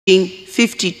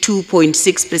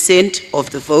52.6%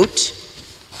 of the vote.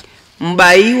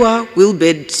 Mbaiwa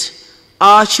Wilbert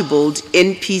Archibald,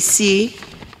 NPC,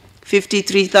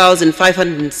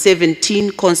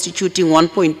 53,517, constituting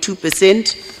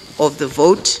 1.2% of the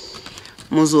vote.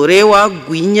 Muzorewa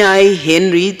Gwinyai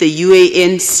Henry, the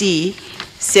UANC,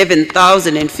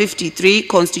 7,053,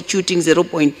 constituting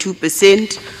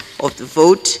 0.2% of the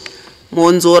vote.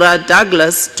 Monzora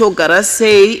Douglas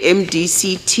Togarase,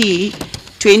 MDCT,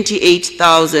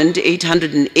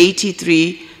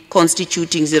 28,883,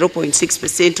 constituting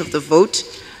 0.6% of the vote.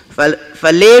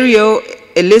 Valerio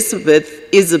Elizabeth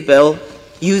Isabel,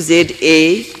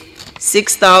 UZA,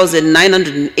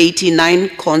 6,989,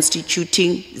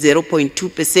 constituting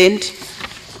 0.2%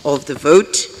 of the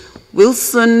vote.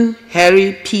 Wilson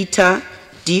Harry Peter,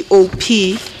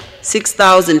 DOP,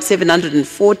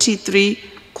 6,743,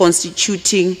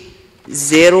 constituting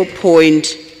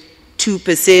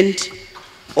 0.2%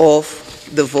 of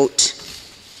the vote.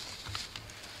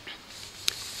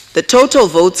 The total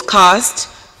votes cast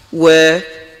were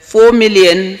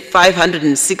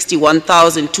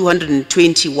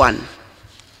 4,561,221.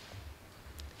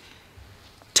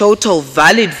 Total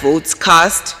valid votes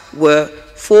cast were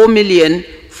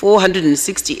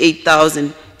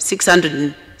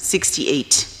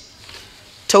 4,468,668.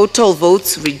 Total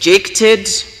votes rejected,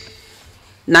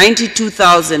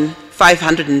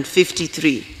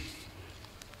 92,553.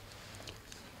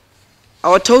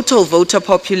 Our total voter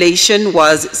population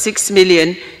was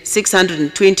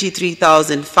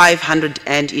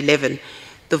 6,623,511.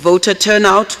 The voter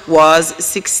turnout was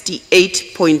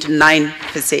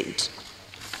 68.9%.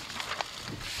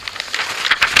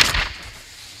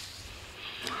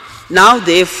 Now,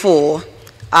 therefore,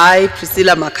 I,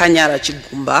 Priscilla Makanyara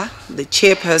Chigumba, the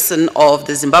chairperson of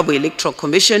the Zimbabwe Electoral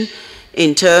Commission,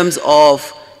 in terms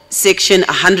of Section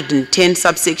 110,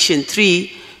 subsection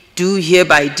 3, do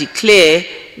hereby declare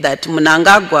that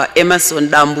Mnangagwa Emmerson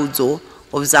Mnangagwa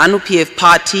of ZANU-PF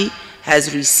Party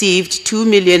has received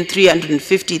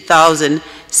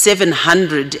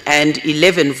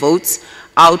 2,350,711 votes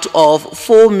out of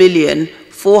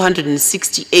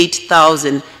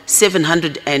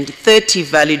 4,468,730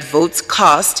 valid votes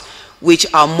cast, which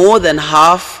are more than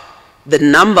half the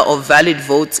number of valid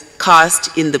votes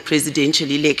cast in the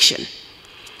presidential election.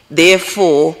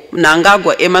 Therefore,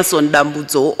 Mnangagwa Emmerson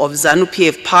Mnangagwa of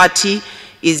ZANU-PF Party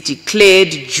is declared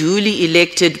duly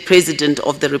elected President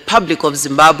of the Republic of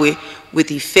Zimbabwe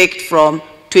with effect from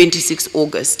 26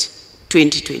 August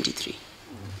 2023.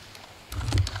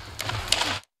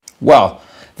 Well,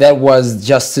 that was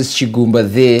Justice Chigumba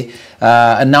there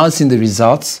announcing the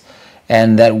results,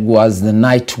 and that was the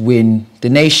night when the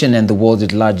nation and the world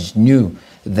at large knew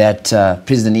that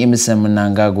President Emmerson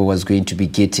Mnangagwa was going to be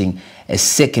getting a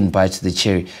second bite to the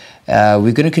cherry.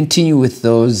 We're going to continue with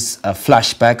those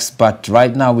flashbacks, but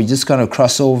right now we're just going to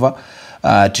cross over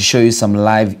to show you some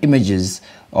live images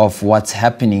of what's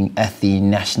happening at the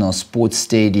National Sports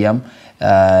Stadium.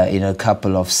 In a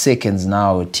couple of seconds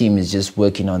now, our team is just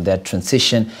working on that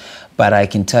transition, but I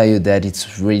can tell you that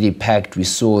it's really packed. We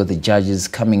saw the judges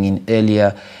coming in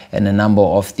earlier and a number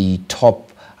of the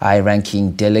top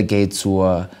high-ranking delegates who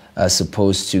are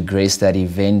supposed to grace that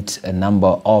event. A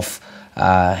number of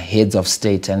heads of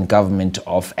state and government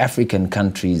of African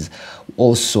countries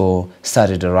also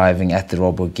started arriving at the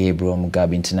Robert Gabriel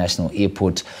Mugabe International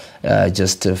Airport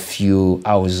just a few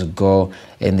hours ago,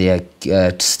 and they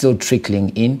are still trickling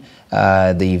in.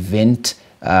 The event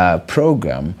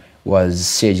program was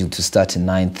scheduled to start at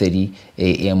 9:30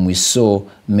 a.m. We saw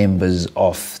members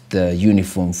of the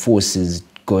uniformed forces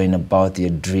going about their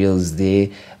drills there.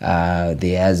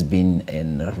 There has been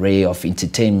an array of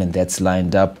entertainment that's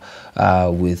lined up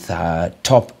with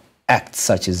top acts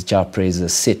such as Jah Praiser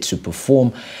set to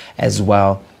perform, as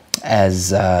well as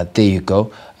there you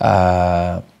go.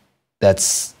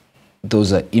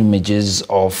 Those are images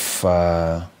of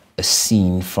a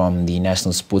scene from the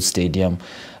National Sports Stadium.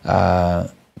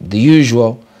 The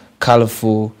usual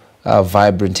colorful,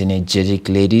 vibrant, energetic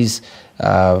ladies.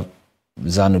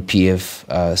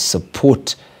 ZANU-PF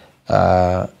support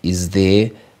is there.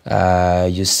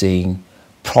 You're seeing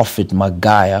Prophet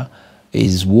Magaya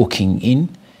is walking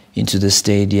into the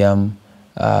stadium.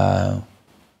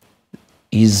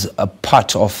 He's a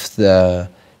part of the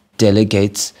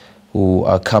delegates who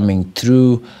are coming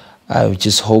through. I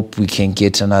just hope we can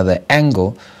get another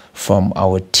angle from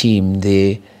our team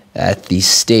there at the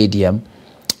stadium.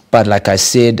 But like I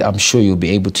said, I'm sure you'll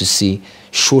be able to see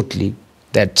shortly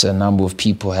that a number of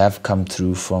people have come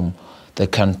through from the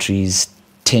country's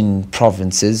 10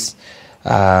 provinces.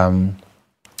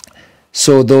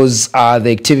 So those are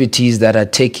the activities that are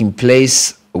taking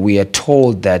place we are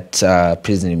told that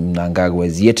President Mnangagwa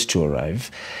is yet to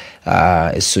arrive.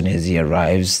 As soon as he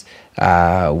arrives,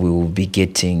 we will be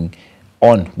getting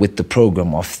on with the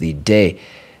program of the day.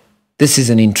 This is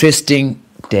an interesting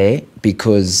day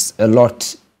because a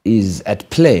lot is at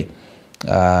play.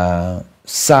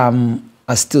 Some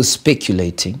are still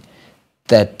speculating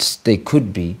that there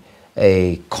could be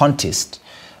a contest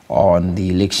on the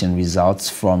election results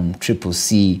from the Triple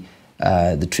C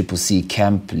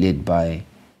camp led by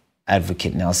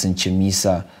Advocate Nelson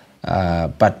Chamisa,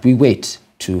 but we wait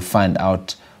to find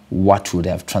out what would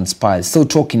have transpired. Still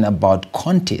talking about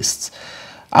contests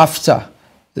after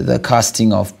the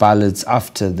casting of ballots,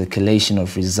 after the collation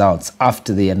of results,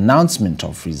 after the announcement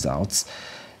of results,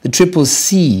 the Triple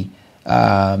C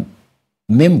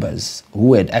members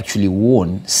who had actually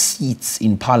won seats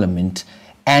in Parliament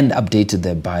and updated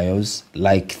their bios,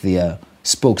 like their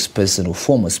spokesperson or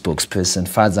former spokesperson,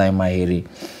 Fazai Mahiri,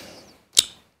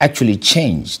 actually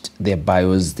changed their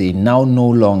bios. They now no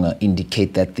longer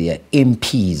indicate that they are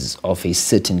MPs of a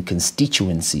certain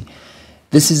constituency.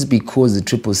 This is because the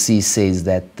Triple C says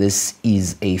that this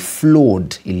is a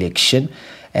flawed election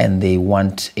and they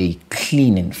want a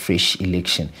clean and fresh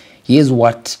election. Here's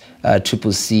what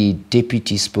Triple C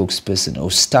Deputy Spokesperson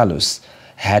Ostalos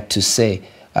had to say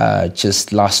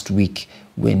just last week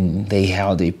when they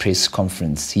held a press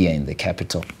conference here in the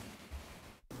capital.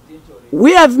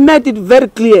 We have made it very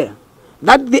clear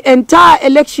that the entire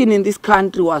election in this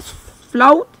country was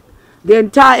flawed. The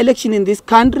entire election in this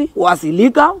country was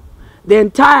illegal. The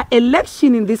entire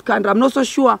election in this country, I'm not so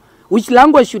sure which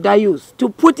language should I use to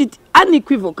put it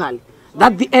unequivocally,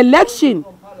 that the election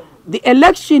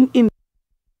in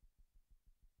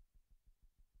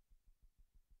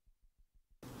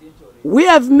we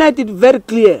have made it very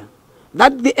clear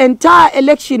that the entire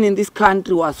election in this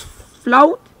country was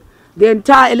flawed. The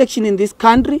entire election in this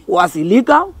country was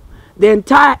illegal. The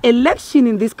entire election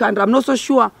in this country, I'm not so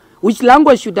sure which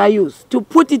language should I use to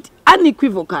put it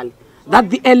unequivocally, that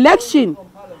the election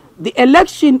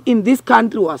in this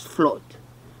country was flawed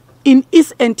in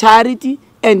its entirety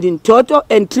and in total,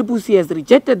 and Triple C has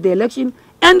rejected the election,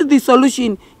 and the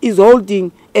solution is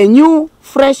holding a new,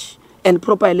 fresh and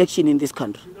proper election in this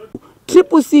country.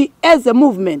 Triple C as a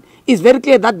movement is very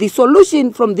clear that the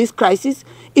solution from this crisis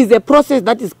is a process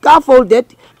that is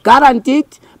scaffolded, guaranteed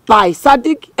by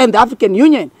SADC and the African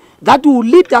Union that will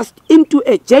lead us into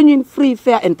a genuine, free,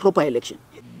 fair and proper election.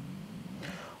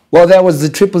 Well, that was the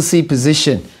Triple C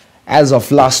position. As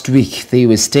of last week, they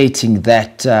were stating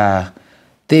that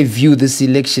they view this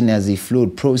election as a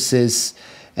flawed process,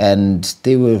 and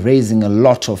they were raising a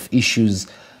lot of issues.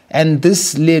 And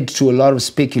this led to a lot of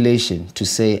speculation to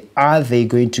say, are they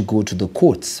going to go to the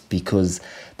courts? Because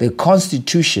the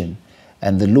Constitution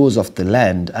and the laws of the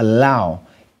land allow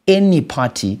any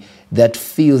party that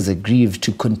feels aggrieved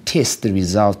to contest the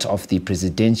result of the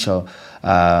presidential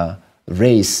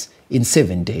race in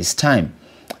 7 days' time.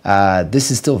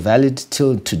 This is still valid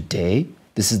till today.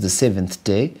 This is the 7th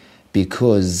day,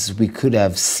 because we could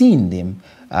have seen them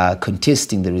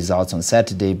contesting the results on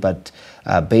Saturday, but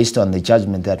based on the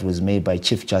judgment that was made by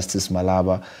Chief Justice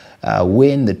Malaba,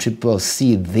 when the Triple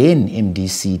C, then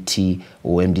MDCT,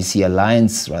 or MDC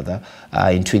Alliance rather,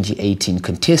 in 2018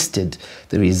 contested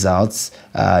the results,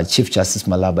 Chief Justice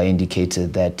Malaba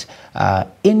indicated that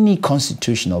any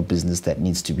constitutional business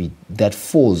that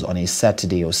falls on a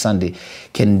Saturday or Sunday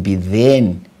can be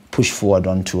then pushed forward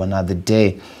onto another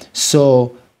day.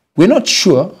 So we're not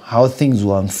sure how things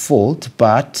will unfold,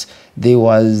 but there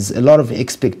was a lot of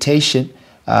expectation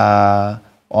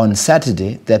on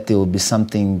Saturday that there would be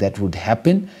something that would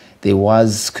happen. There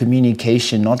was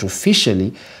communication, not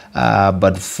officially,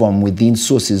 but from within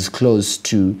sources close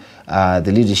to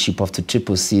the leadership of the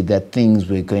Triple C, that things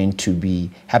were going to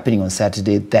be happening on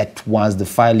Saturday. That was the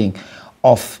filing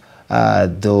of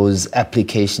those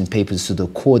application papers to the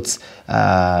courts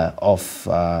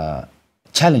of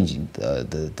challenging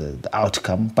the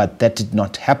outcome, but that did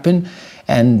not happen.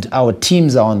 And our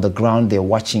teams are on the ground. They're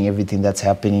watching everything that's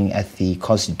happening at the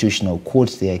Constitutional Court.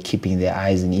 They are keeping their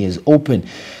eyes and ears open,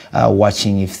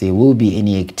 watching if there will be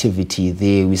any activity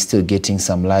there. We're still getting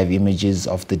some live images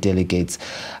of the delegates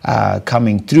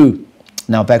coming through.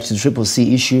 Now back to the Triple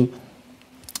C issue.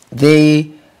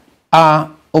 They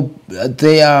are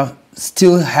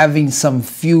still having some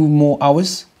few more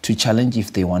hours to challenge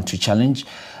if they want to challenge.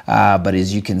 But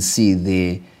as you can see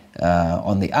there,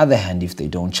 on the other hand, if they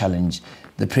don't challenge,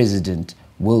 the president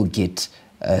will get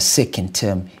a second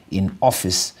term in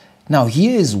office. Now,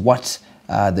 here is what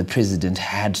the president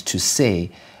had to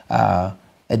say a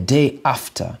day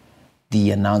after the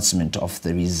announcement of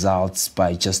the results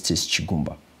by Justice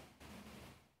Chigumba.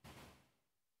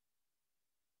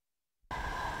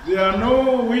 There are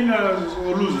no winners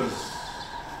or losers,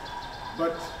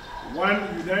 but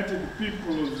one united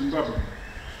people of Zimbabwe.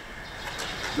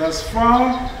 Thus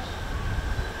far,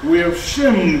 we have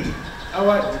shamed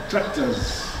our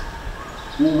detractors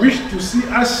who wish to see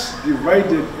us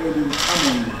divided and in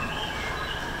harmony.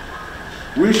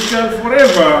 We shall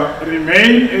forever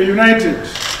remain a united,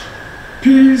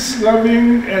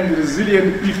 peace-loving and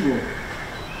resilient people,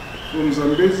 from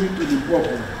Zambezi to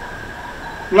Limpopo,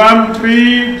 Plum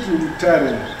Tree to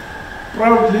Mutare,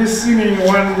 proudly singing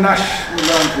one national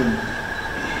anthem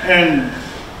and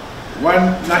one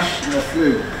national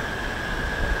flag.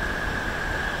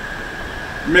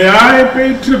 May I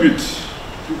pay tribute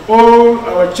to all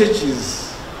our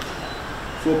churches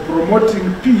for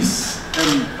promoting peace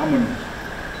and harmony.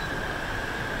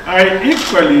 I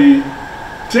equally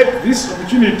take this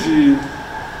opportunity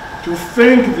to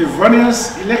thank the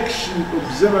various election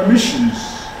observer missions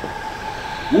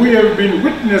who have been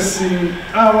witnessing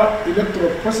our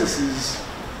electoral processes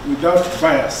without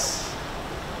bias.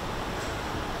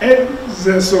 As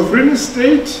a sovereign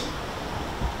state,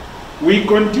 we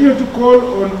continue to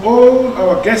call on all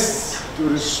our guests to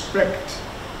respect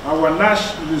our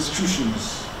national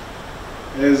institutions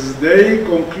as they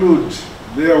conclude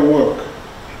their work.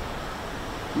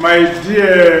 My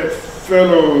dear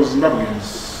fellow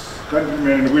Zimbabweans,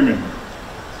 countrymen and women,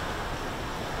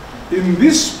 in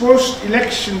this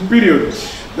post-election period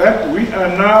that we are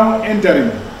now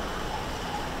entering,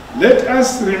 let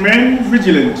us remain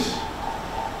vigilant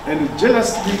and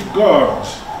jealously guard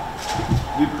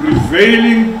the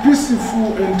prevailing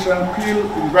peaceful and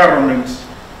tranquil environment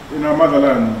in our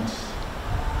motherland.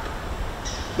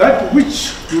 That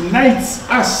which unites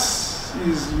us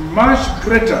is much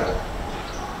greater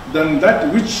than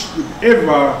that which could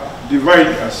ever divide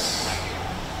us.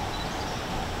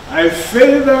 I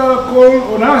further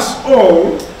call on us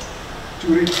all to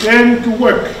return to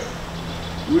work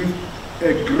with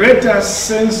a greater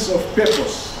sense of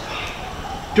purpose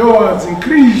towards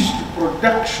increased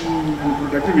production and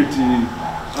productivity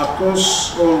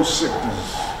across all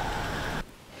sectors.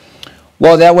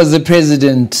 Well, that was the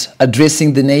president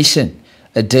addressing the nation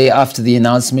a day after the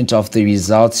announcement of the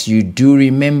results. You do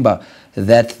remember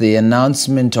that the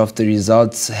announcement of the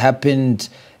results happened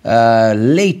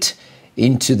late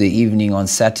into the evening on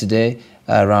Saturday,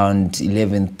 around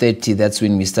 11:30. That's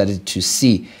when we started to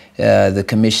see the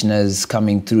commissioners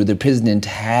coming through. The president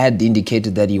had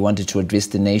indicated that he wanted to address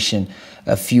the nation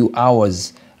a few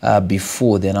hours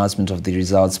before the announcement of the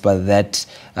results, but that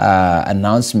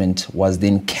announcement was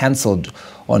then cancelled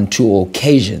on 2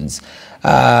 occasions.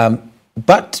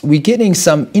 But we're getting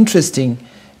some interesting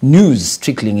news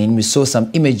trickling in. We saw some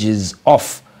images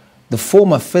of the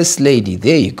former First Lady,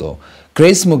 there you go,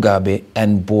 Grace Mugabe,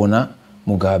 and Bona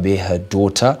Mugabe, her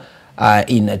daughter, are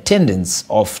in attendance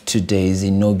of today's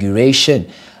inauguration.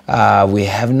 We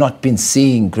have not been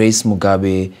seeing Grace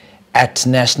Mugabe at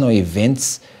national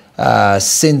events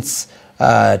since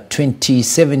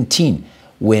 2017,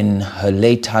 when her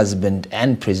late husband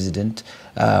and president,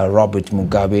 Robert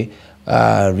Mugabe,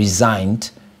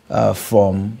 resigned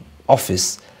from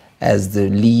office as the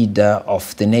leader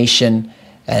of the nation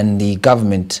and the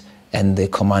government and the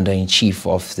commander-in-chief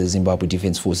of the Zimbabwe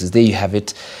Defense Forces. There you have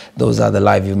it. Those are the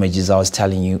live images I was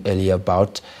telling you earlier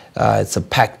about. It's a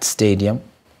packed stadium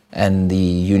and the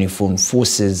uniformed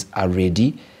forces are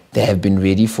ready. They have been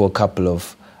ready for a couple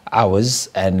of hours,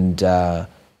 and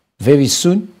very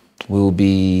soon we'll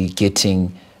be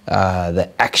getting the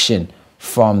action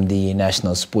from the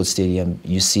National Sports Stadium.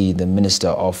 You see the Minister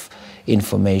of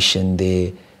Information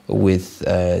there with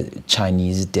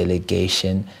Chinese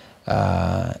delegation.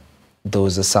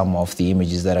 Those are some of the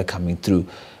images that are coming through.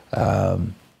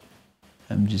 I'm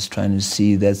just trying to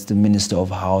see, that's the Minister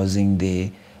of Housing there,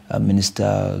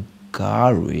 Minister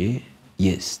Garwe.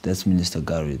 Yes, that's Minister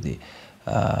Garwe there,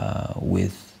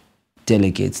 with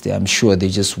delegates there. I'm sure they're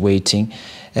just waiting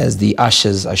as the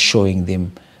ushers are showing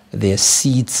them their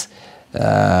seats.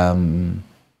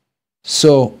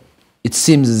 So it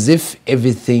seems as if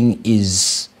everything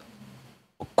is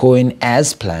going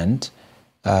as planned.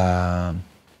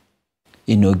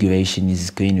 Inauguration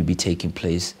is going to be taking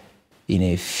place in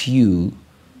a few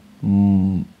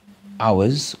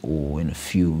hours or in a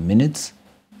few minutes.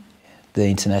 The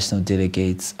international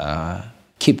delegates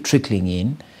keep trickling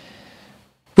in.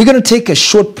 We're going to take a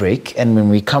short break, and when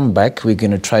we come back, we're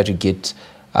going to try to get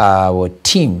our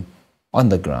team on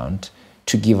the ground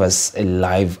to give us a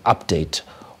live update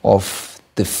of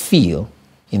the feel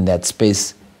in that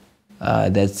space.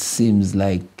 That seems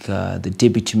like the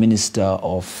Deputy Minister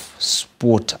of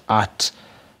Sport, Art,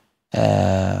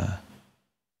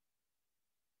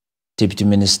 Deputy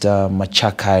Minister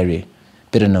Machakaire,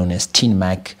 better known as Teen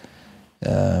Mac,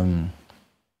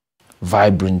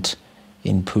 vibrant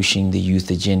in pushing the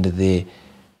youth agenda there.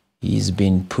 He's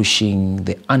been pushing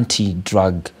the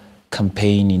anti-drug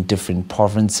campaign in different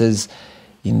provinces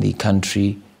in the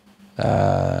country.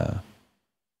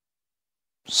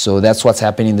 So that's what's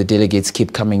happening. The delegates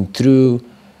keep coming through,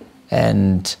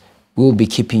 and we'll be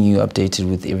keeping you updated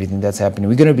with everything that's happening.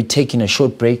 We're going to be taking a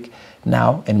short break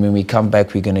now, and when we come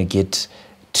back, we're going to get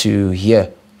to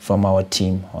hear from our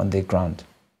team on the ground.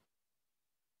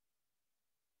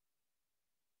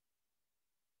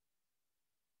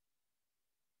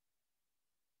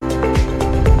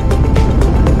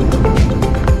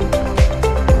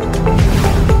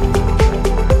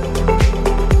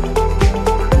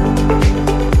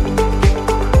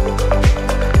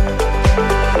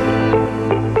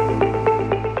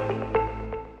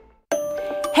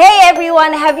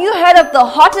 Have you heard of the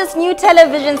hottest new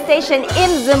television station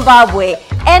in Zimbabwe,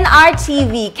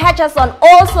 NRTV? Catch us on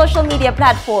all social media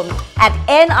platforms at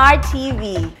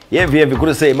NRTV. Yevi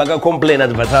could say maga complain at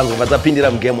Vatango, but a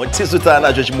pindiram game or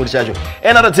Tisutana Joshimurichajo.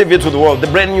 NRTV to the world, the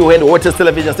brand new and hottest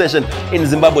television station in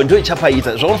Zimbabwe. Do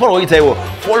Chapaita.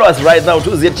 Follow us right now to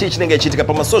the teaching Chitika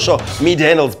from social media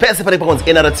handles.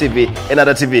 NRTV,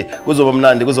 Guzoba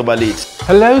Mnandi, Guzoba Leet.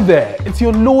 Hello there, it's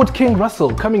your Lord King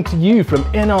Russell coming to you from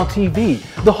NRTV,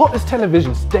 the hottest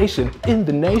television station in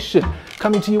the nation,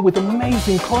 coming to you with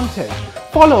amazing content.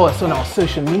 Follow us on our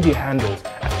social media handles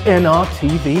at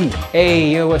NRTV.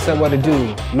 Hey, yo, what's up, what to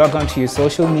do? Log on to your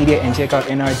social media and check out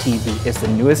NRTV. It's the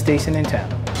newest station in town.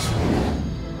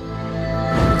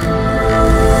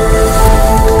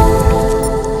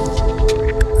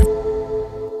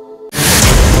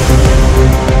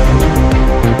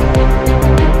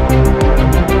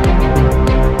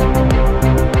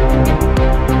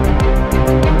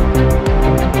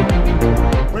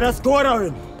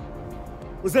 Scoring.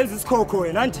 Uzenza isikhokho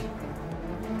wena nje.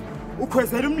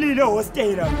 Ukhwezela umlilo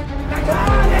wostela.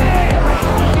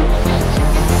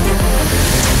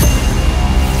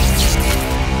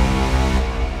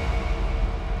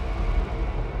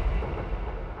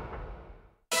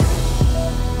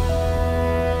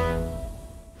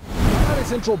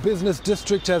 Central Business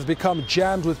District has become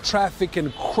jammed with traffic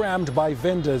and crammed by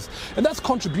vendors, and that's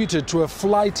contributed to a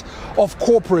flight of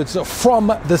corporates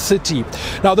from the city.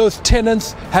 Now, those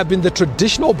tenants have been the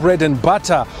traditional bread and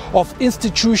butter of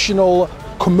institutional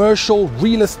commercial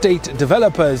real estate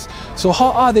developers. So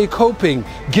how are they coping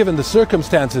given the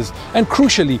circumstances? And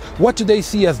crucially, what do they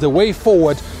see as the way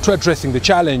forward to addressing the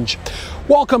challenge?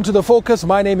 Welcome to The Focus.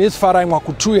 My name is Farai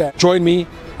Mwakutuya. Join me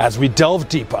as we delve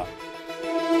deeper.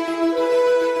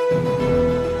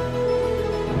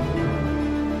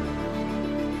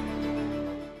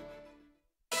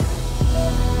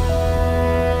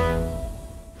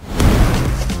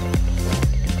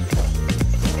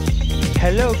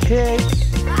 Hello, kids.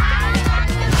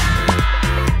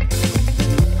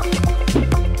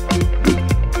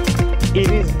 It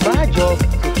is my job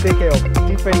to take care of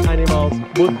different animals,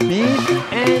 both big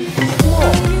and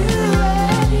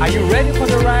small. Are you ready for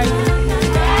the ride?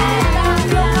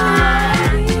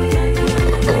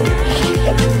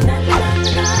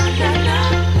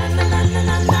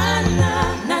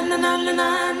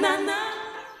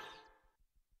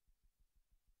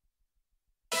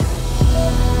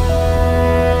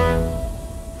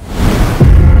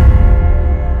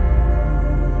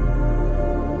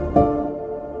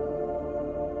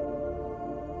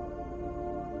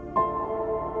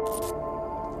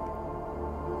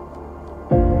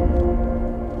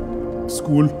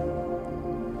 School.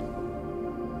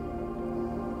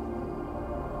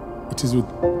 It is with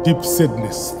deep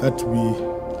sadness that we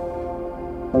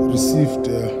received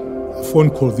a phone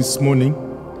call this morning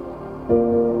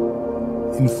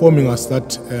informing us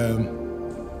that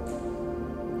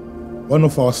one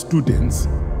of our students.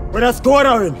 Wena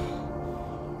skhora wena.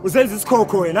 Uzenza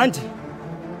isikhokho wena nje.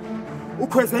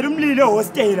 Ukhwezela umlilo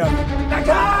wostela.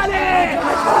 Lakhale!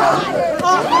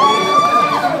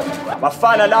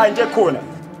 Bafana la nje khona.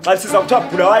 Xa siza kuthiwa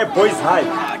Bulawayo Boys High.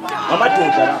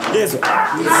 Amadoda la. Yezwa.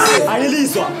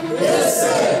 Ayilizwa. Yes.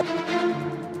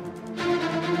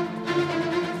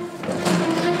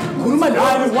 Khuluma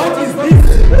nawe, what is this?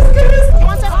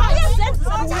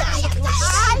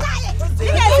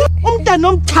 Umntana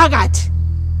omthakathi.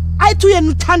 Ayithi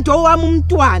uyena uthando wami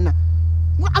umntwana.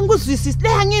 Angizwisisi,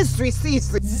 leha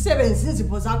ngizwisisi. Zisebenza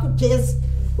izipho zakho ugezi.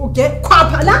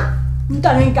 Khwapha la.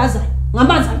 Umntana enkazana.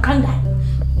 Ngamanzi aqandayo.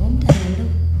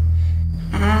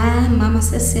 Mama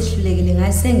sesehlulekile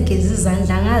ngaye sengigeza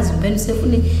izandla ngazi ubeni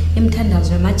sefuna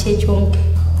emthandazo yamachechi onke.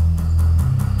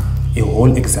 A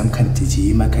whole exam candidate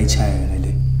yima kayichaya yona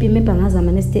le. Bimeba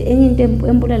ngazama neste enye into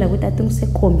embulela ukuthi athi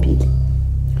ngisekhombile.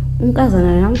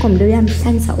 Unkazana nangikhombe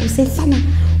uyamhlanisa usehlala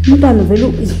umntwana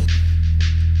vele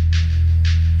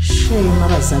shame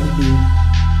abazali benu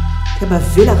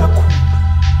kebavela kakhulu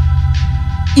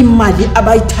imali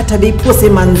abayithatha beyiphose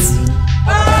emanzini.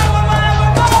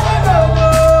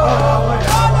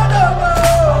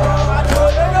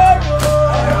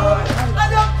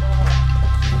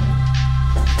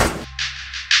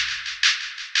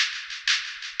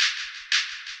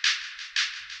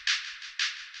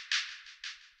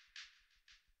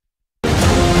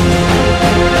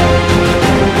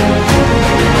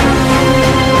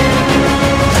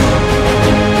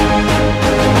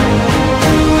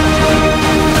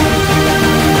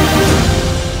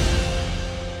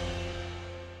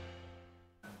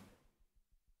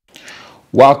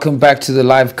 Welcome back to the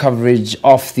live coverage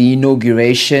of the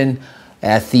inauguration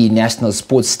at the National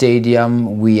Sports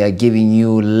Stadium. We are giving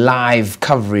you live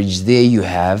coverage. There you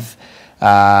have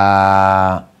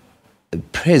the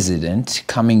president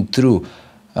coming through.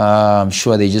 I'm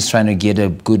sure they're just trying to get a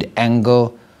good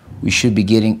angle. We should be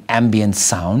getting ambient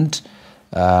sound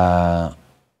from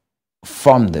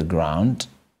the ground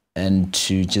and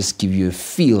to just give you a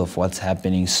feel of what's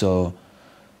happening. So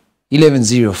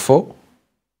 11:04.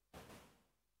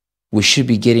 We should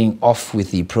be getting off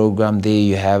with the program. There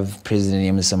you have President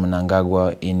Emmerson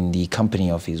Mnangagwa in the company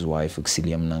of his wife,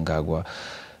 Mnangagwa,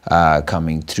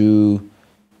 coming through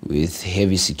with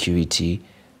heavy security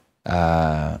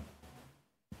to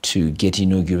get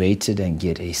inaugurated and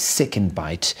get a second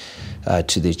bite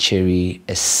to the cherry,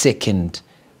 a second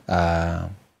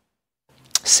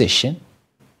session,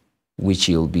 which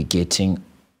he'll be getting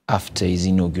after his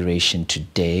inauguration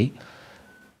today.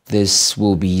 This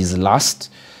will be his last,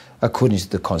 according to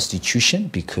the Constitution,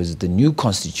 because the new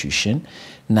Constitution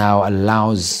now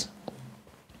allows,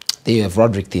 there you have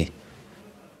Roderick there.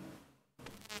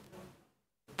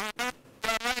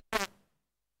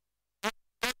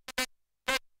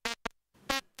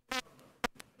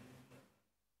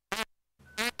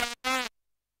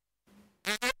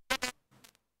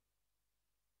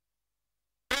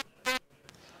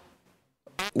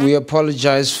 We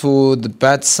apologize for the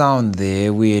bad sound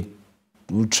there. We'll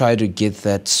try to get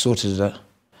that sorted out.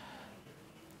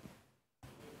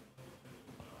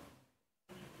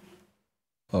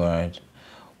 All right.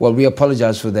 Well, we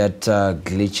apologize for that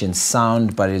glitch in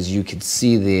sound, but as you can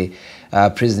see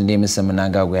there, President Emmerson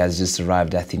Mnangagwa has just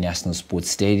arrived at the National Sports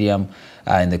Stadium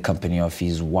in the company of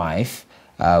his wife,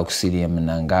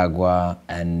 Mnangagwa,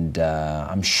 and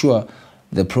I'm sure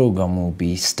the program will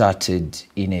be started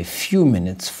in a few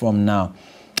minutes from now.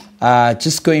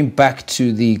 Just going back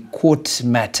to the court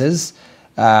matters,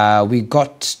 we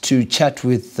got to chat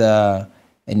with a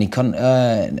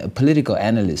political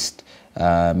analyst,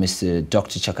 Mr.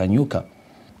 Dr. Chakanyuka,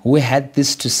 who had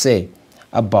this to say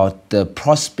about the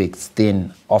prospects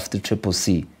then of the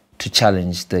CCC to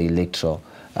challenge the electoral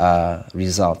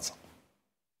results.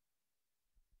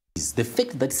 The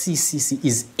fact that CCC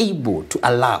is able to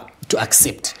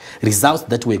accept results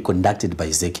that were conducted by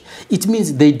ZEC, it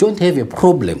means they don't have a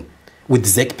problem with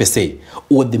ZEC per se,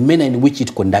 or the manner in which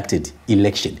it conducted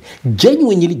election.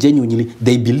 Genuinely,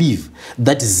 they believe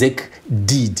that ZEC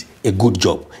did a good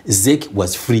job. ZEC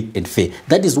was free and fair.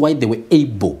 That is why they were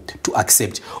able to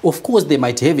accept. Of course, they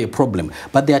might have a problem,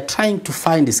 but they are trying to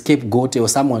find a scapegoat or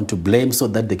someone to blame so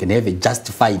that they can have a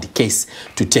justified case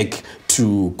to take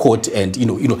to court. And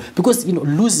because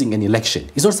losing an election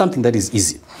is not something that is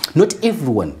easy. Not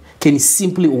everyone can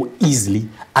simply or easily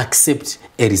accept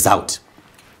a result,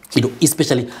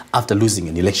 especially after losing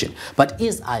an election. But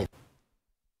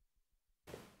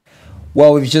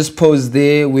well, we've just paused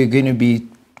there. We're going to be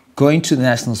going to the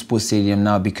National Sports Stadium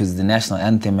now because the national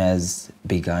anthem has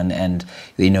begun and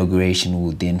the inauguration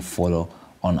will then follow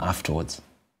on afterwards.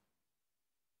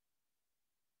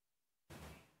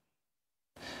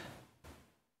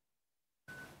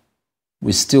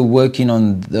 We're still working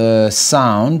on the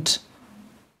sound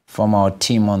from our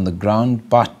team on the ground,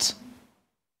 but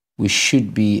we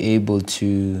should be able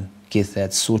to get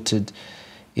that sorted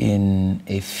in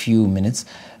a few minutes.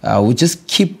 We'll just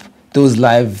keep those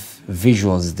live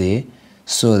visuals there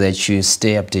so that you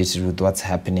stay updated with what's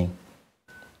happening.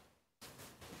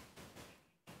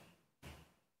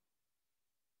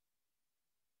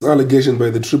 Allegation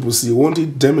by the CCC, won't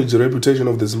it damage the reputation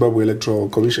of the Zimbabwe Electoral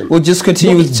Commission? We'll just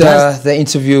continue with the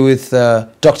interview with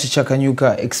Dr.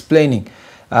 Chakanyuka explaining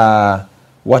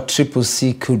what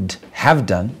CCC could have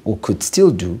done or could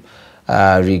still do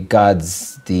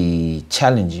regards the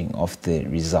challenging of the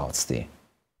results there.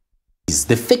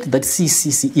 The fact that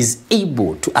CCC is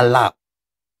able to allow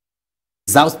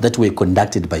results that were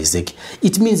conducted by ZEC,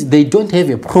 it means they don't have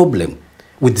a problem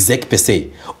with ZEC per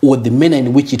se, or the manner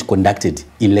in which it conducted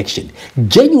election.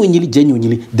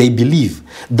 Genuinely, they believe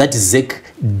that ZEC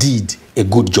did a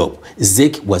good job.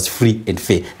 ZEC was free and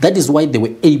fair. That is why they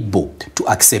were able to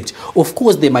accept. Of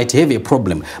course, they might have a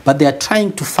problem, but they are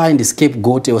trying to find a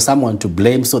scapegoat or someone to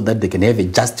blame so that they can have a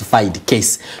justified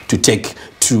case to take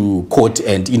to court.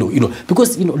 And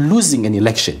because losing an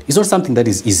election is not something that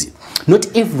is easy.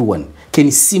 Not everyone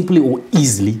can simply or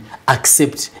easily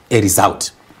accept a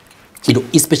result,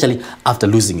 especially after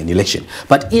losing an election.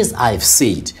 But as I've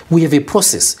said, we have a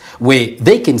process where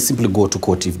they can simply go to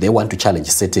court if they want to challenge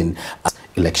certain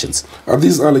elections. Are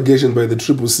these allegations by the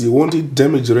CCC, won't it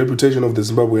damage the reputation of the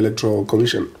Zimbabwe Electoral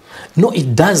Commission? No,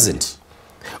 it doesn't.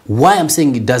 Why I'm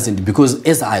saying it doesn't? Because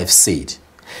as I've said,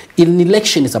 an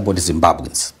election is about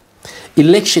Zimbabweans.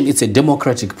 Election is a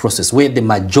democratic process where the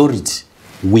majority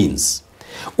wins.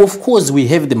 Of course, we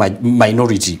have the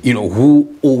minority,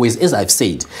 who always, as I've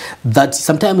said, that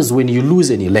sometimes when you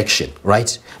lose an election,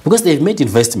 right, because they've made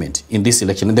investment in this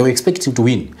election and they were expecting to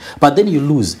win, but then you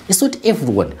lose. It's not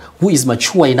everyone who is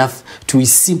mature enough to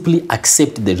simply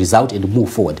accept the result and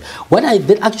move forward. What I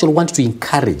then actually want to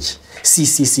encourage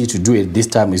CCC to do at this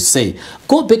time is say,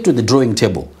 go back to the drawing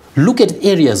table. Look at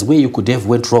areas where you could have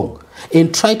went wrong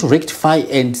and try to rectify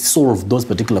and solve those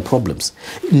particular problems.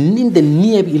 In the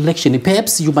near election,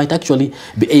 perhaps you might actually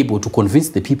be able to convince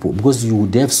the people because you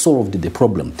would have solved the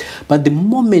problem. But the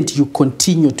moment you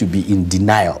continue to be in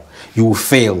denial, you will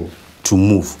fail to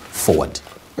move forward.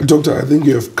 Doctor, I think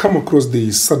you have come across the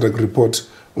SADC report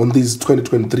on these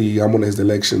 2023 harmonized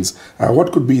elections.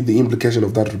 What could be the implication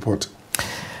of that report?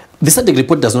 The SADC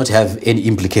report does not have any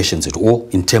implications at all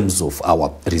in terms of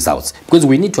our results, because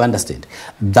we need to understand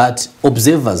that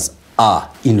observers are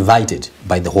invited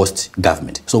by the host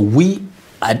government. So we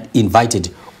are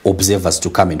invited observers to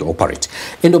come and operate.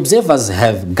 And observers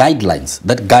have guidelines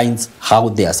that guides how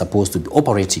they are supposed to be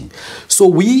operating. So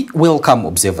we welcome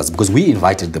observers because we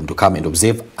invited them to come and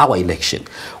observe our election.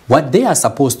 What they are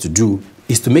supposed to do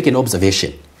is to make an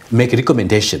observation, make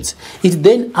recommendations. It's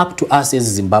then up to us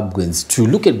as Zimbabweans to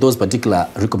look at those particular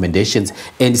recommendations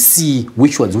and see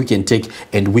which ones we can take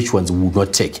and which ones we will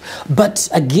not take. But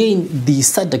again, the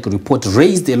SADC report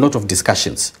raised a lot of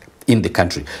discussions in the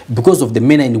country because of the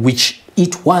manner in which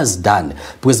it was done.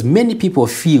 Because many people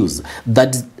feel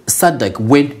that SADC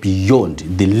went beyond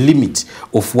the limit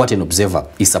of what an observer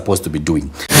is supposed to be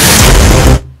doing.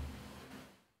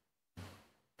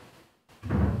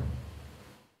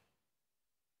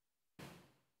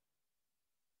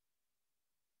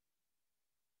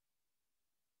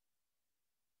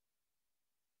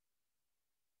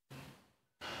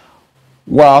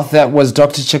 Well, that was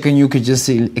Dr. Chekanyuka just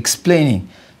explaining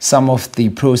some of the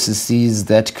processes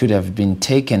that could have been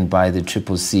taken by the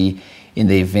CCC in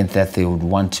the event that they would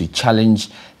want to challenge.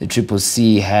 The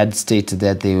CCC had stated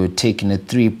that they were taking a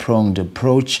three-pronged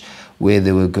approach where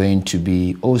they were going to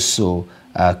be also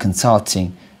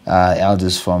consulting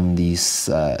elders from the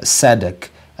SADC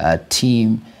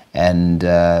team, and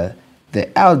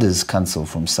the Elders Council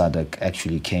from SADC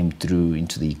actually came through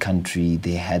into the country.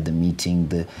 They had the meeting.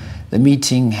 The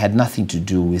meeting had nothing to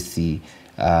do with the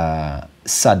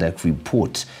SADC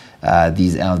report.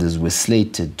 These elders were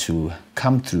slated to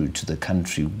come through to the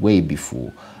country way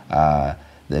before the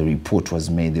report was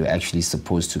made. They were actually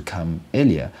supposed to come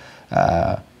earlier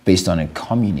based on a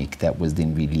communique that was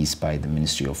then released by the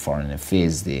Ministry of Foreign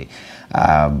Affairs there.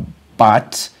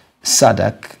 But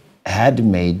SADC had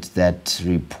made that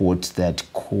report that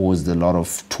caused a lot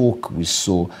of talk. We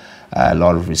saw a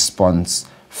lot of response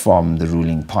from the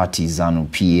ruling party,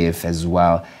 ZANU-PF, as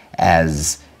well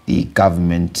as the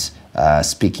government,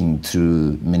 speaking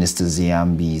through Minister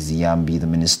Ziyambi, the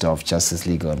Minister of Justice,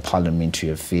 Legal and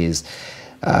Parliamentary Affairs,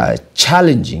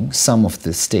 challenging some of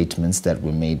the statements that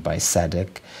were made by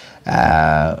SADC,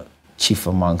 chief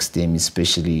amongst them,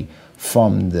 especially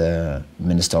from the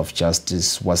Minister of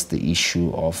Justice, was the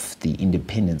issue of the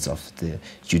independence of the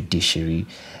judiciary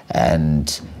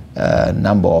and a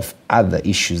number of other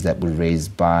issues that were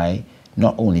raised by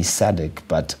not only SADC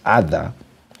but other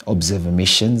observer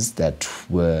missions that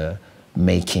were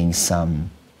making some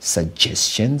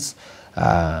suggestions,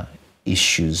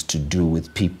 issues to do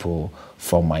with people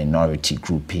from minority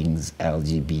groupings,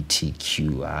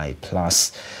 LGBTQI+.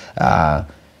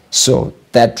 So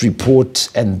that report,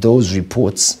 and those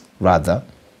reports rather,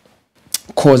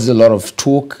 caused a lot of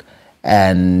talk,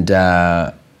 and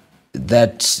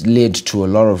that led to a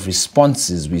lot of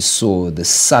responses. We saw the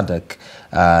SADC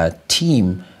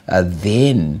team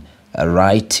then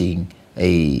writing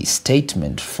a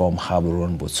statement from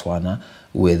Gaborone, Botswana,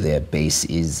 where their base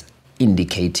is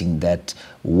indicating that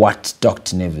what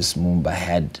Dr. Nevis Mumba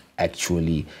had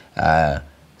actually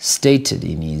stated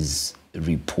in his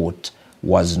report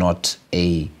was not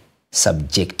a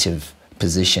subjective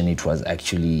position. It was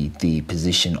actually the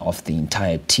position of the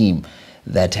entire team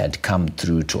that had come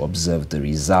through to observe the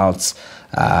results.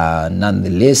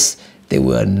 Nonetheless, there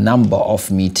were a number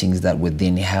of meetings that were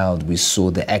then held. We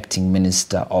saw the acting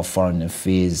Minister of Foreign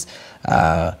Affairs,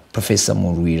 Professor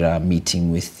Murwira,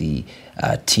 meeting with the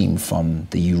team from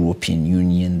the European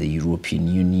Union,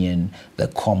 the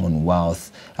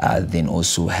Commonwealth, then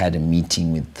also had a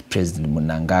meeting with President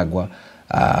Mnangagwa.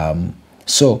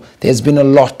 So there's been a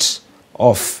lot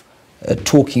of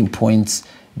talking points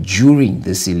during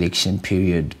this election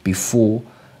period. Before,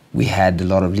 we had a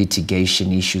lot of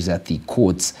litigation issues at the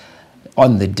courts.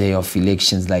 On the day of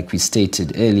elections, like we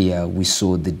stated earlier, we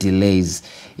saw the delays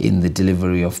in the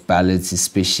delivery of ballots,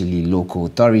 especially local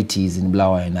authorities in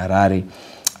Blawa and Harare.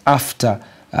 After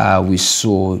we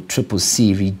saw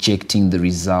CCC rejecting the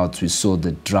results, we saw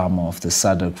the drama of the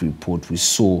SADC report, we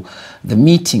saw the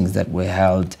meetings that were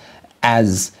held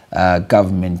as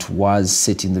government was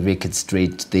setting the record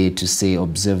straight there to say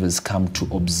observers come to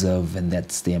observe, and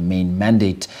that's their main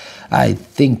mandate. I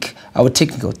think our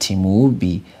technical team will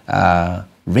be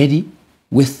ready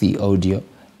with the audio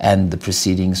and the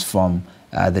proceedings from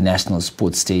the National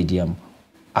Sports Stadium.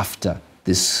 After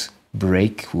this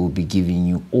break, we'll be giving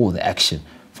you all the action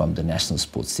from the National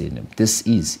Sports Stadium. This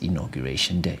is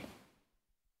Inauguration Day.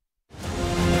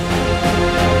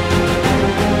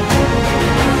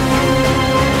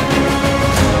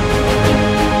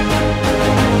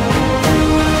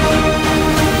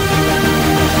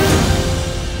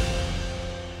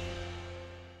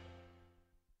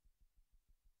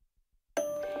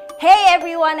 Hey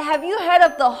everyone, have you heard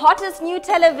of the hottest new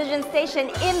television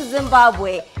station in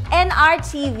Zimbabwe,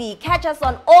 NRTV? Catch us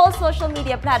on all social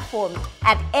media platforms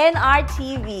at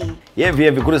NRTV.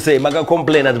 Yevi kuri say maka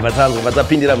complain at vatangu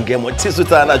vatapindira mgemo tisu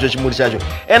nacho chimuri chacho.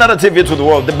 NRTV to the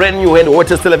world, the brand new and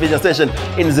hottest television station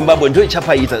in Zimbabwe. Ndo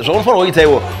ichapaita. Zvaunofana kuita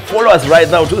iwo. Follow us right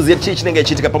now tuziye chinenge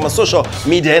chiitika pama social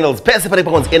media handles. Pese pari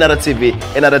pakonzi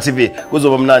NRTV.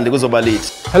 Kuzoba mnandi, kuzoba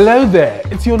lit. Hello there,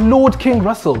 it's your Lord King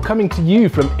Russell coming to you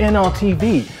from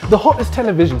NRTV, the hottest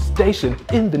television station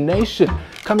in the nation,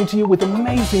 coming to you with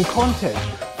amazing content.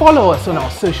 Follow us on our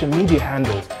social media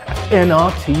handles at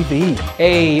NRTV.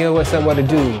 Hey, yo, what's up, what to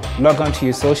do? Log on to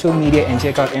your social media and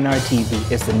check out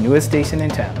NRTV. It's the newest station in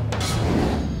town.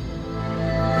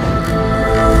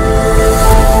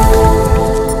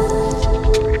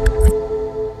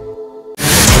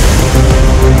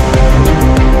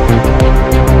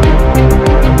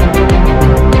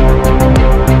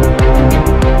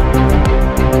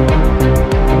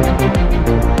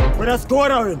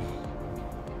 Skora wena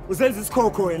usenza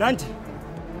isikhokho wena anti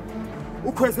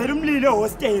ukhwezela umlilo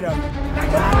hostela.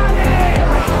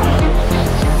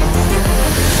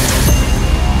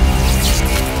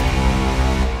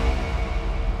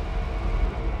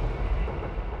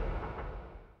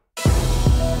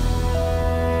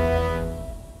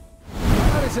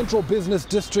 Central Business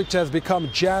District has become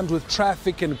jammed with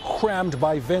traffic and crammed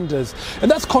by vendors,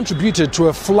 and that's contributed to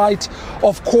a flight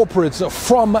of corporates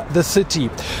from the city.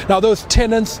 Now, those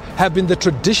tenants have been the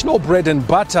traditional bread and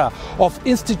butter of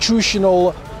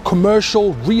institutional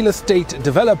commercial real estate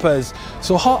developers.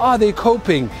 So how are they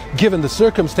coping given the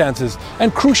circumstances?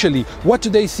 And crucially, what do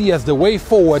they see as the way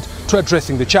forward to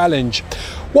addressing the challenge?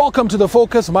 Welcome to The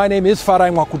Focus. My name is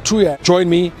Farai Mwakutuya. Join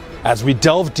me as we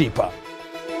delve deeper.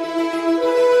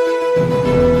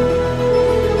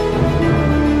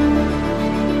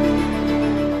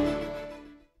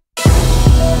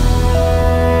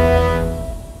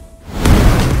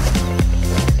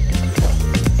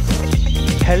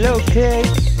 Hello, kids.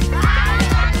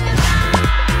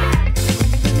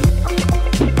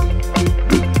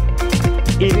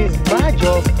 It is my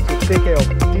job to take care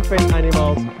of different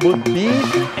animals, both big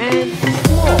and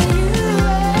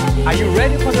small. Are you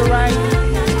ready for the ride?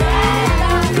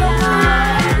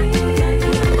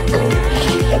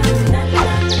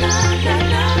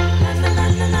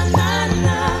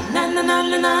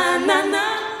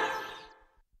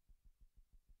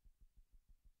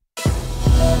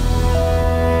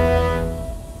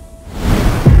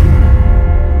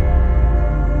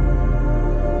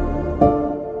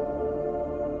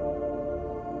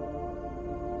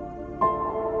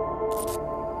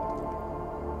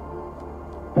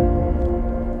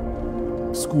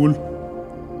 School.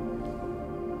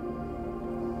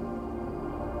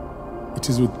 It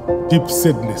is with deep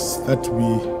sadness that we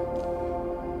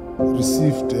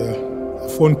received a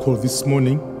phone call this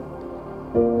morning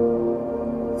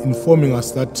informing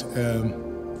us that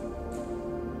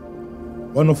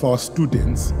one of our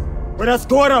students. When I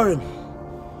score wena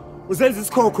usenza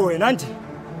isikhokho wena andi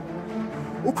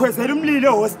ukhwezela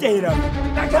umlilo wostela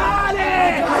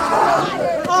Nakale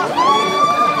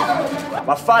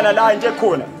bafana la nje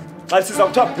khona xa siza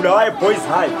kuthiwa Bulawayo Boys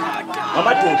High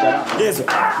ngamadoda la yezwa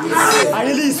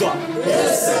angilizwa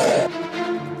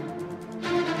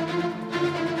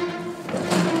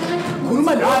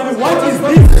khuluma nawe what is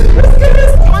this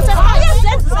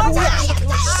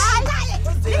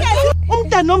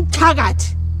umntana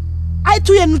omthakathi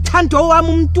ayithi uyena uthando wami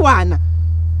umntwana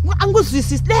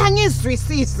angizwisisi le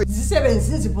angizwisisi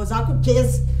zisebenzisa izipho zakho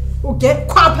ugezi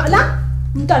ugekhwapha la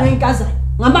umntana wenkazayo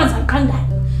ngamanzi aqandayo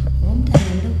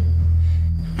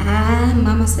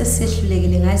mama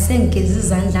sesihlulekile ngaye sengigeza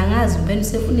izandla ngazi ubeni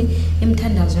usefuna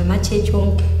imthandazo yamachechi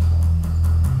onke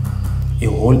a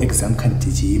whole exam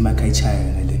candidate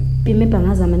imakayitshaya ngale bime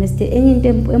bangazama neste enye into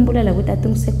embulela ukuthi ati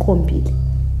ngisekhombile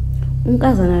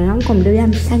unkazana nankomle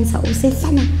uyamhlanisa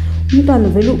usehlana umntwana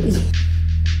vele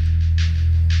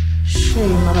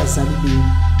shame abazali benu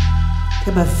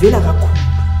kebavela kakhulu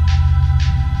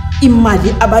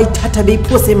imali abayithatha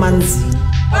beyiphose emanzini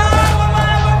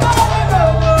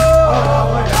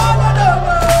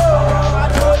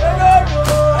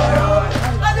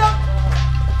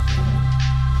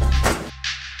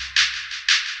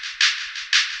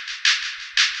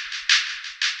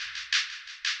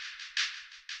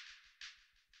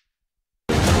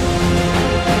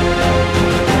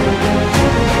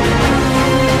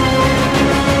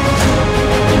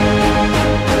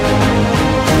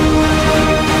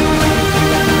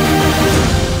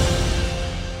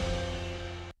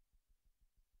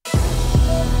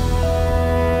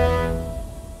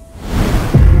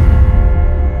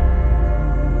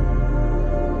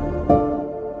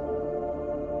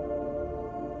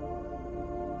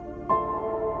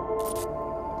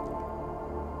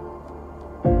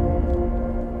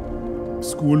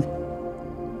School.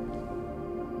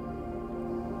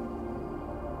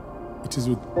 It is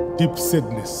with deep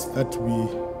sadness that we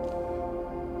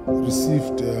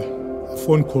received a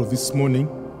phone call this morning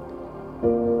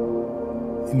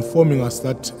informing us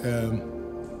that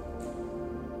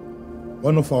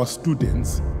one of our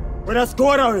students. When I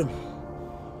score wena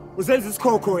usenza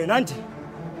isikhokho wena andi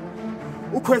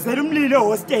ukhwezela umlilo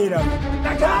wostela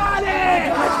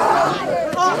Nakale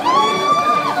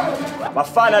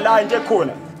bafana la nje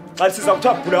khona xa siza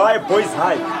kuthiwa Bulawayo Boys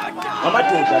High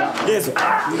ngamadoda la yezwa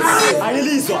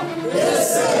angilizwa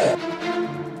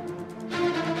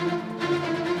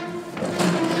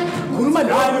khuluma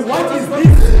nawe what is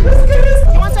this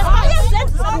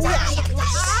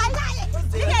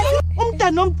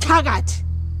umntana omthakathi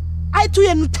ayithi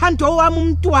uyena uthando wami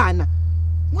umntwana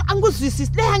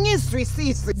angizwisisi le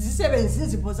angizwisisi zisebenzisa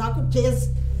izipho zakho ugezi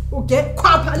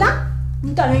ugekhwapha la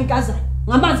umntana wenkazayo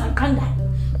ngamanzi aqandayo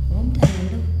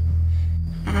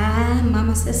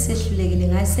mama sesihlulekile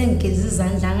ngaye sengigeza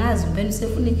izandla ngazi ubeni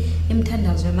usefuna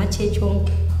imthandazo yamachechi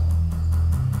onke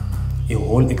a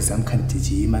whole exam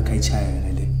candidate imakayitshaya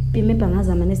ngale bime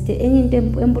bangazama neste enye into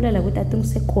embulela ukuthi ati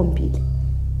ngisekhombile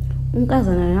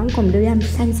unkazana nankomle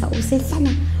uyamhlanisa usehlana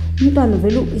umntwana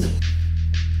vele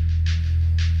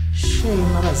shame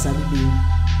abazali benu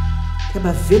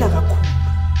kebavela kakhulu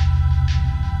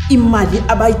imali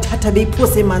abayithatha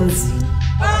beyiphose emanzini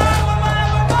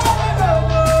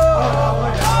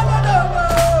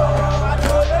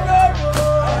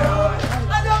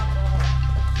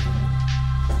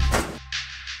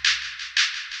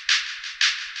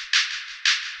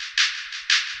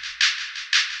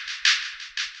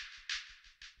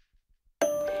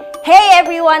Hey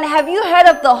everyone, have you heard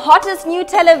of the hottest new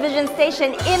television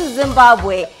station in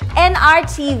Zimbabwe,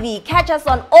 NRTV? Catch us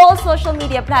on all social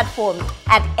media platforms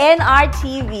at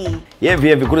NRTV.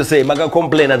 yevi kuri sei maka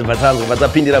complain advertise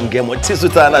vatapindira mugemo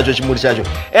tisuta nacho chimuri chacho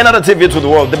NRTV to the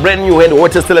world, the brand new and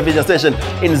hottest television station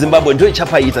in Zimbabwe ndo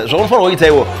ichapaita zvaunofana kuita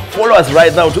iwo. Follow us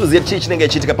right now tuziye chinenge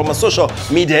chiitika pama social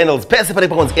media handles pese pane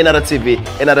pakonzi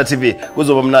NRTV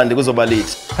kuzoba mnandi kuzoba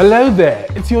late. Hello there,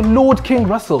 it's your Lord King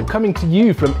Russell coming to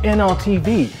you from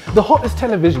NRTV, the hottest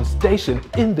television station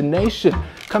in the nation,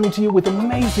 coming to you with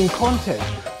amazing content.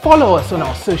 Follow us on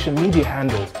our social media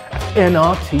handles at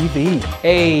NRTV.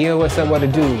 Hey, yo, what's up, what to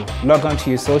do? Log on to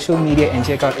your social media and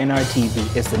check out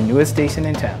NRTV. It's the newest station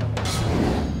in town.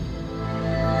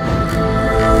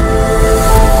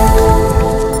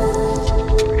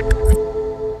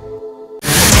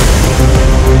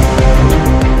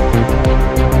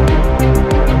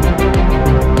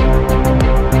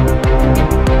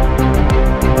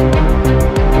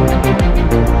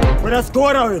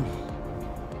 Skora wena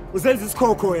usenza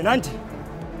isikhokho wena andi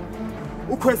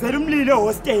ukhwezela umlilo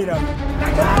wostela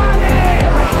Nakale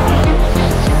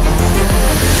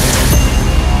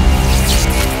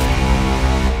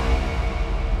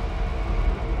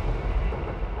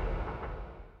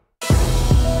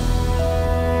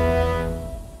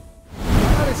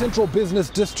central business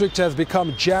district has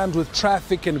become jammed with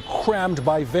traffic and crammed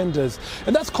by vendors,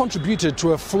 and that's contributed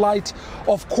to a flight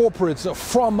of corporates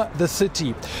from the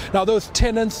city. Now, those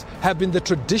tenants have been the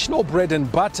traditional bread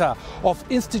and butter of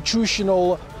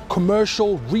institutional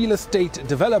commercial real estate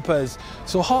developers.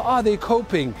 So how are they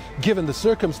coping given the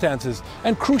circumstances?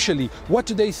 And crucially, what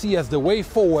do they see as the way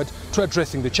forward to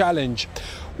addressing the challenge?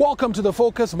 Welcome to The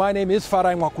Focus. My name is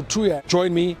Farai Mwakutuya.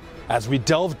 Join me as we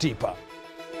delve deeper.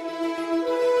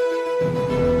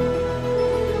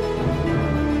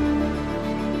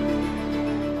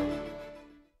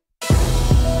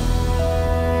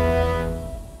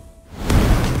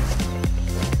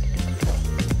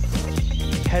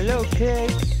 Hello,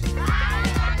 kids.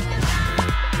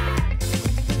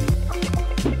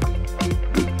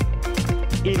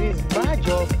 It is my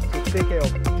job to take care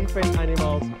of different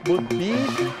animals, both big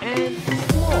and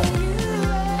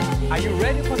small. Are you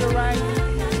ready for the ride?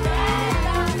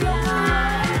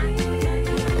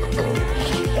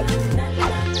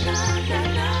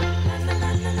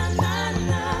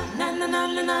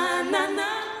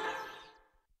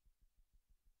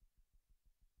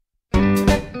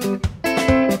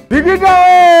 Bigita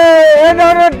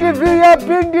NRTV ya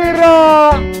Pindira.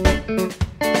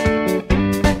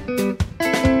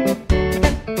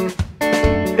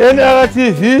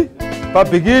 NRTV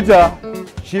Papigita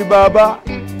Shibaba.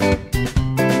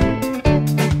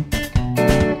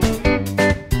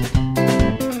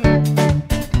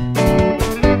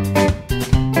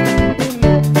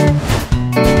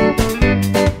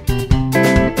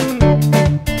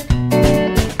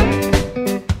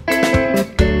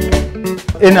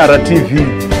 NRTV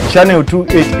channel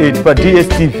 288 pa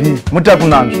DSTV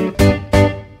Mutakunanzu.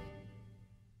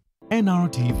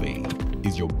 NRTV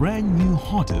is your brand new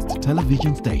hottest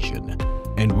television station,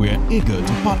 and we're eager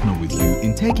to partner with you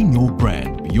in taking your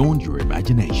brand beyond your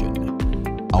imagination.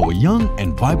 Our young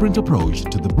and vibrant approach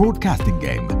to the broadcasting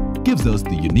game gives us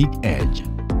the unique edge.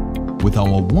 With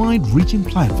our wide-reaching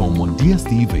platform on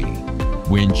DSTV,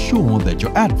 we ensure that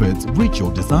your adverts reach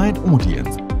your desired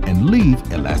audience and leave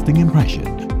a lasting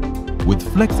impression. With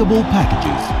flexible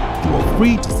packages, you are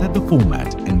free to set the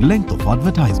format and length of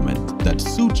advertisement that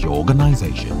suits your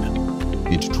organization.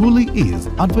 It truly is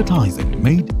advertising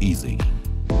made easy.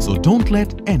 So don't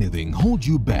let anything hold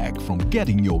you back from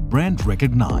getting your brand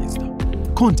recognized.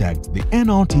 Contact the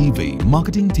NRTV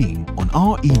marketing team on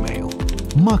our email,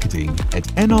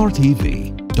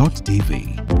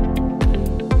 marketing@nrtv.tv.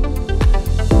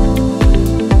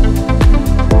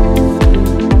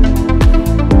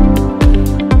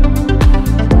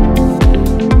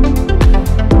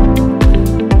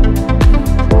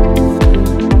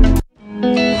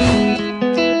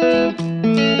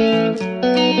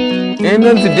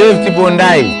 Name Dave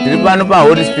Tibondai, Tripano pa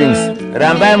Hot Springs,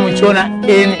 Rambai Muchona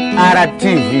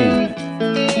NRTV.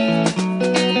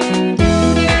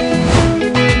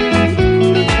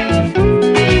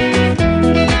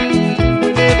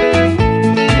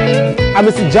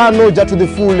 Amisijano ja to the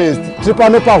fullest.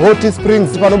 Tripano pa Hot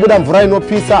Springs, Panobuda Mvura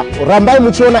inopisa. Rambai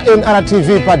Muchona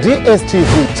NRTV pa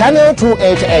DSTV, channel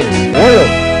 288. Oyo.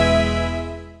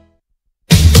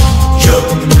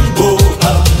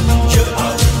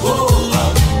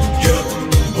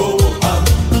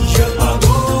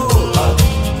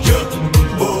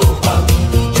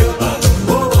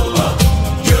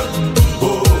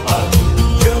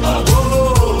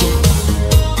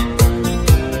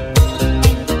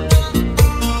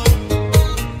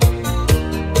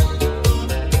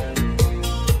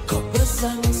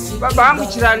 Babangu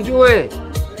chiranduwe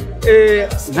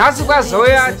nhasi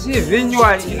kwazoya TV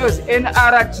nyuwani inozi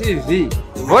NRTV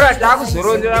bhora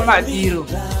takuzorondera madiro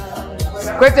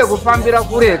kwete kufambira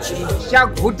kuretu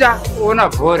chaguta kuona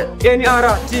bhora.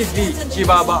 NRTV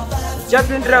chibaba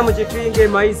chapindira muchipinge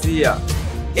maiziya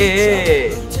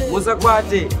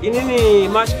musakwate inini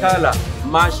mashkala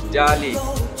mashdali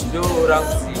ndo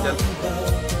rankusita.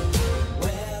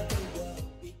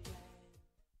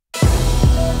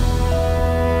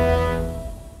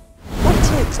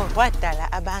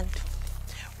 Wadala abantu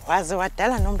waze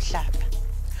wadala nomhlaba,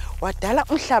 wadala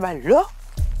umhlaba lo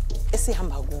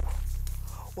esihamba kuwo,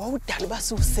 wawudala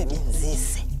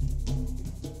basiwusebenzise.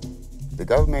 The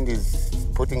government is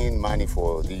putting in money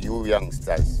for the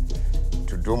youngsters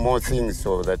to do more things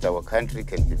so that our country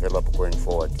can develop going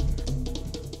forward.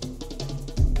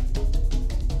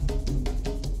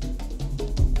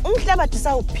 Umhlabathi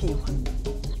sawuphiwa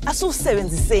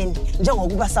asiwusebenziseni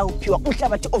njengokuba sawuphiwa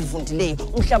umhlabathi ovundileyo,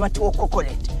 umhlabathi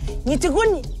wokhokolethe. Ngithi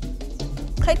kuni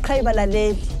qhayqhay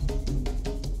balaleli,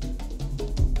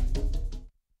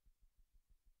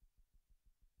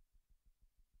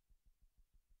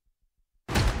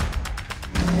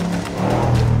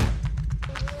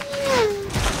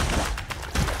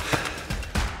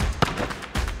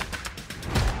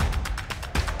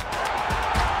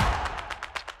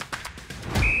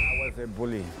 a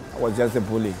bully. I was just a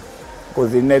bully.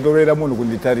 Because in Nigeria, I'm going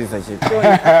to terrorist shit.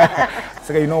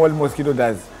 So you know what mosquito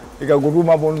does? You can go room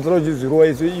up on throw you zero.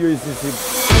 You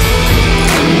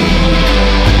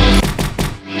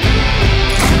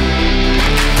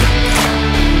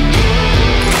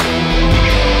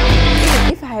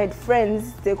If I had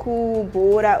friends, they could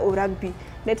bora or rugby.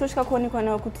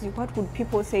 What would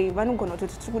people say?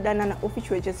 Of which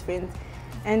were just friends.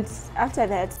 And after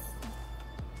that,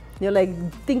 you're like,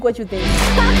 think what you think.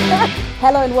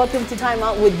 Hello and welcome to Time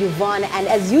Out with Yvonne. And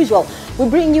as usual, we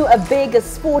bring you a big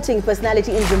sporting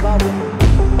personality in Zimbabwe.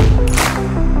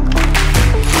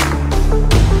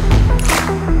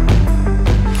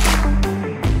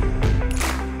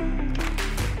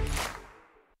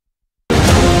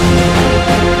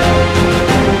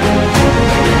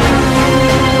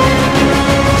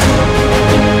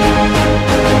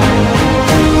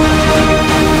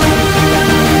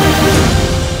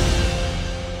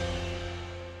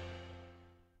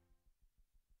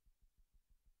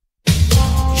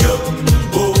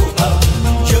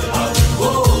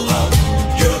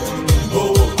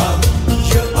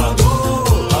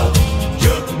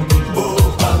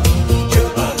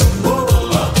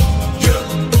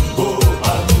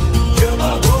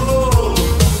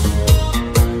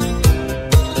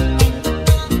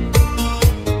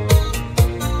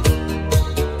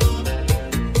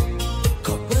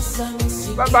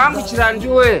 Babangu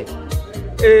chirandiwe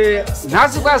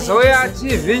nhasi kwazoya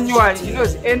TV nyuwani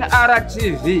inozi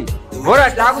NRTV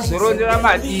bhora takuzorondera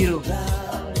madiro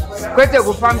kwete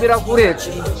kufambira kuretu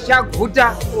chaguta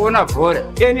kuona bhora.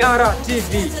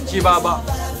 NRTV chibaba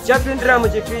chapindira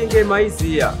muchipinge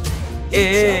maiziya.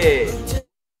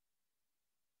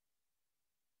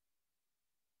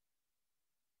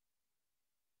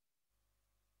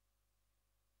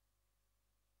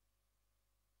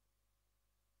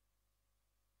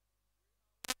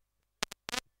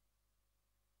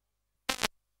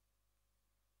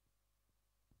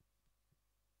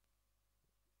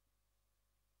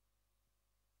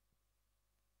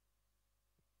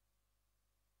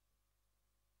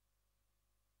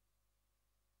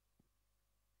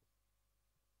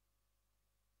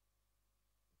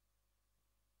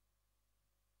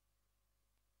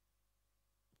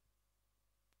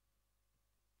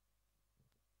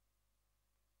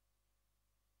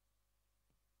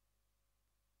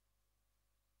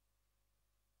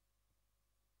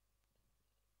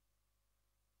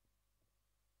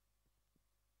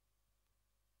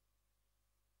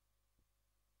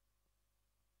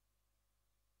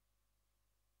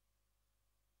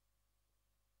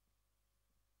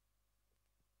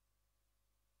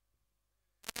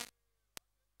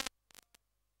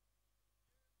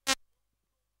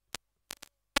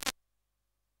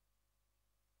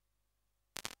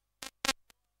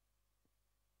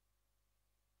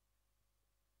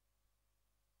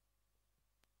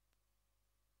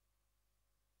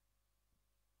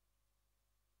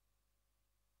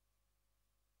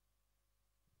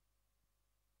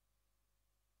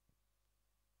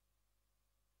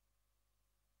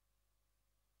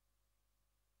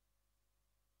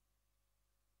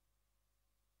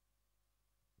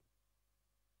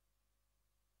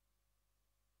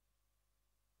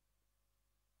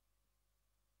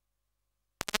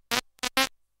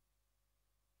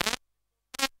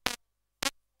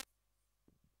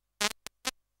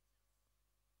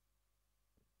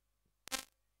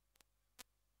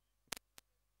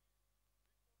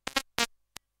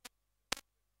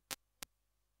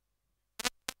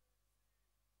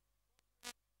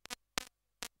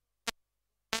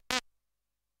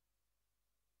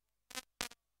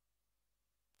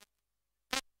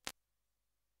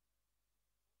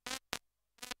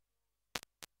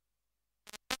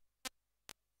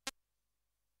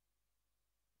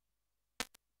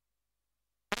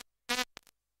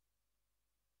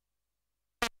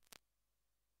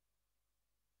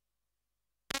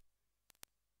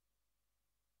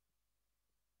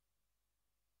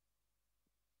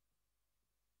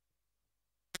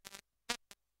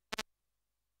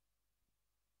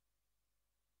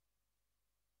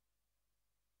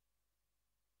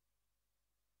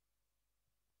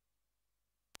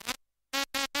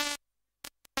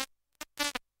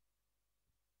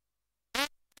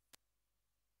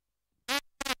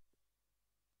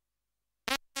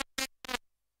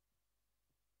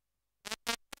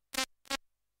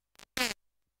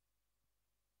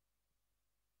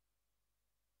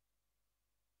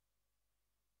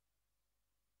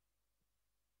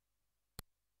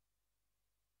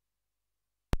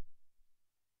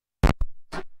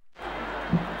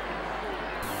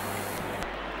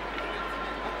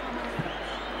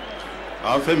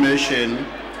 Affirmation.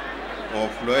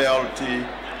 of loyalty.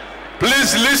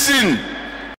 Please listen.